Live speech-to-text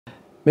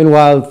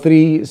Meanwhile,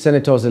 3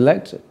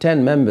 senators-elect,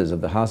 10 members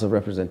of the House of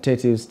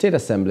Representatives, state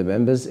assembly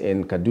members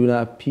in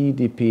Kaduna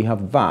PDP have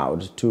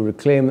vowed to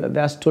reclaim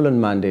their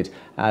stolen mandate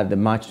at the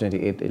March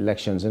 28th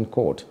elections in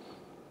court.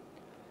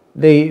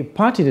 The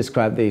party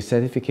described the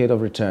certificate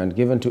of return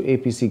given to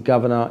APC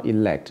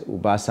Governor-elect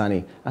Uba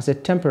Sani as a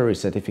temporary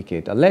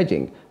certificate,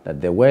 alleging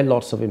that there were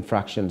lots of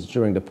infractions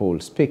during the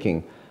poll.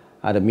 Speaking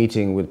at a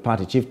meeting with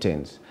party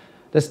chieftains,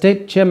 the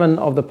state chairman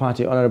of the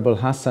party, Honorable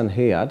Hassan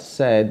Hayat,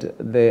 said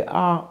they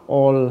are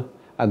all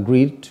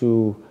agreed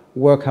to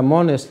work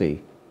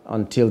harmoniously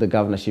until the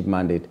governorship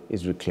mandate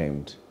is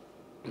reclaimed.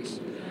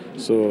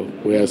 So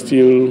we are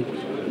still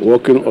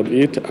working on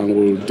it and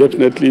will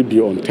definitely be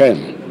on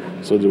time,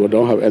 so that we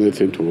don't have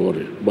anything to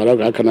worry.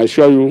 But I can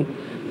assure you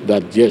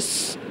that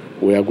yes,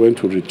 we are going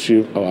to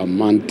retrieve our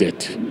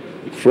mandate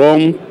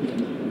from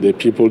the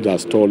people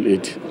that stole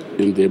it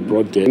in the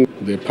broad day.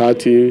 The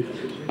party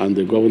and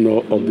the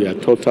governor of their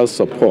total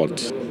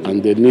support,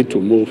 and they need to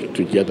move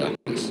together.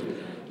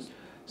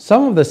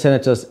 Some of the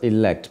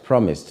senators-elect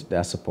promised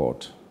their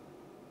support.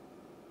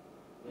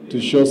 To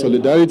show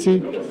solidarity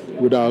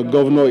with our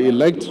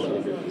governor-elect,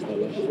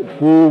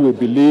 who we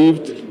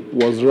believed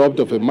was robbed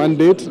of a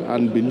mandate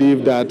and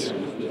believe that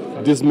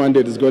this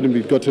mandate is going to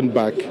be gotten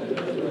back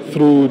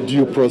through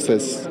due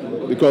process,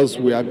 because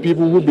we are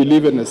people who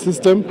believe in a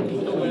system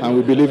and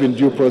we believe in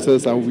due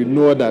process, and we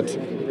know that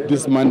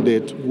this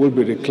mandate will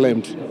be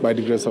reclaimed by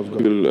the grace of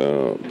God. I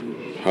feel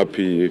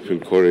happy, feel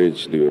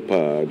courage. The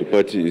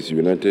party is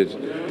united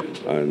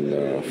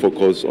and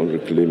focused on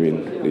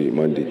reclaiming the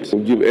mandate.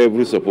 We'll give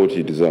every support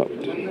he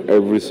deserved,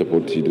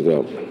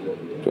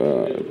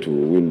 to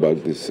win back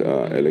this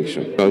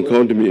election. You can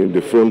count me in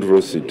the front row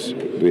seat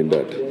doing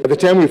that. By the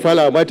time we file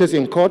our matters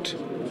in court,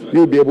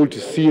 you'll be able to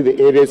see the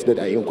areas that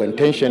are in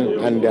contention,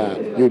 and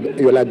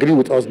you'll agree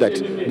with us that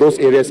those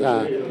areas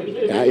are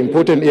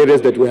important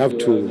areas that we have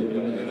to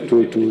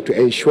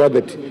ensure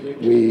that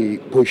we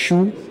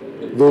pursue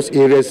those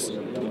areas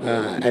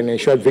and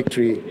ensure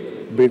victory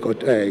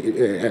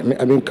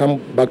come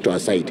back to our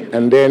side.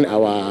 And then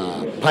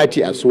our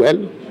party as well,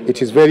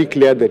 it is very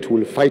clear that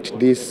we'll fight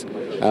this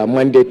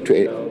mandate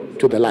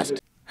to the last.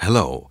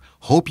 Hello,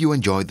 hope you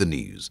enjoyed the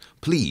news.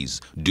 Please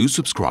do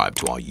subscribe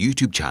to our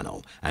YouTube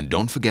channel and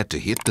don't forget to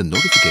hit the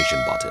notification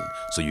button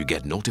so you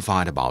get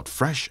notified about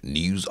fresh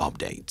news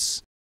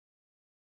updates.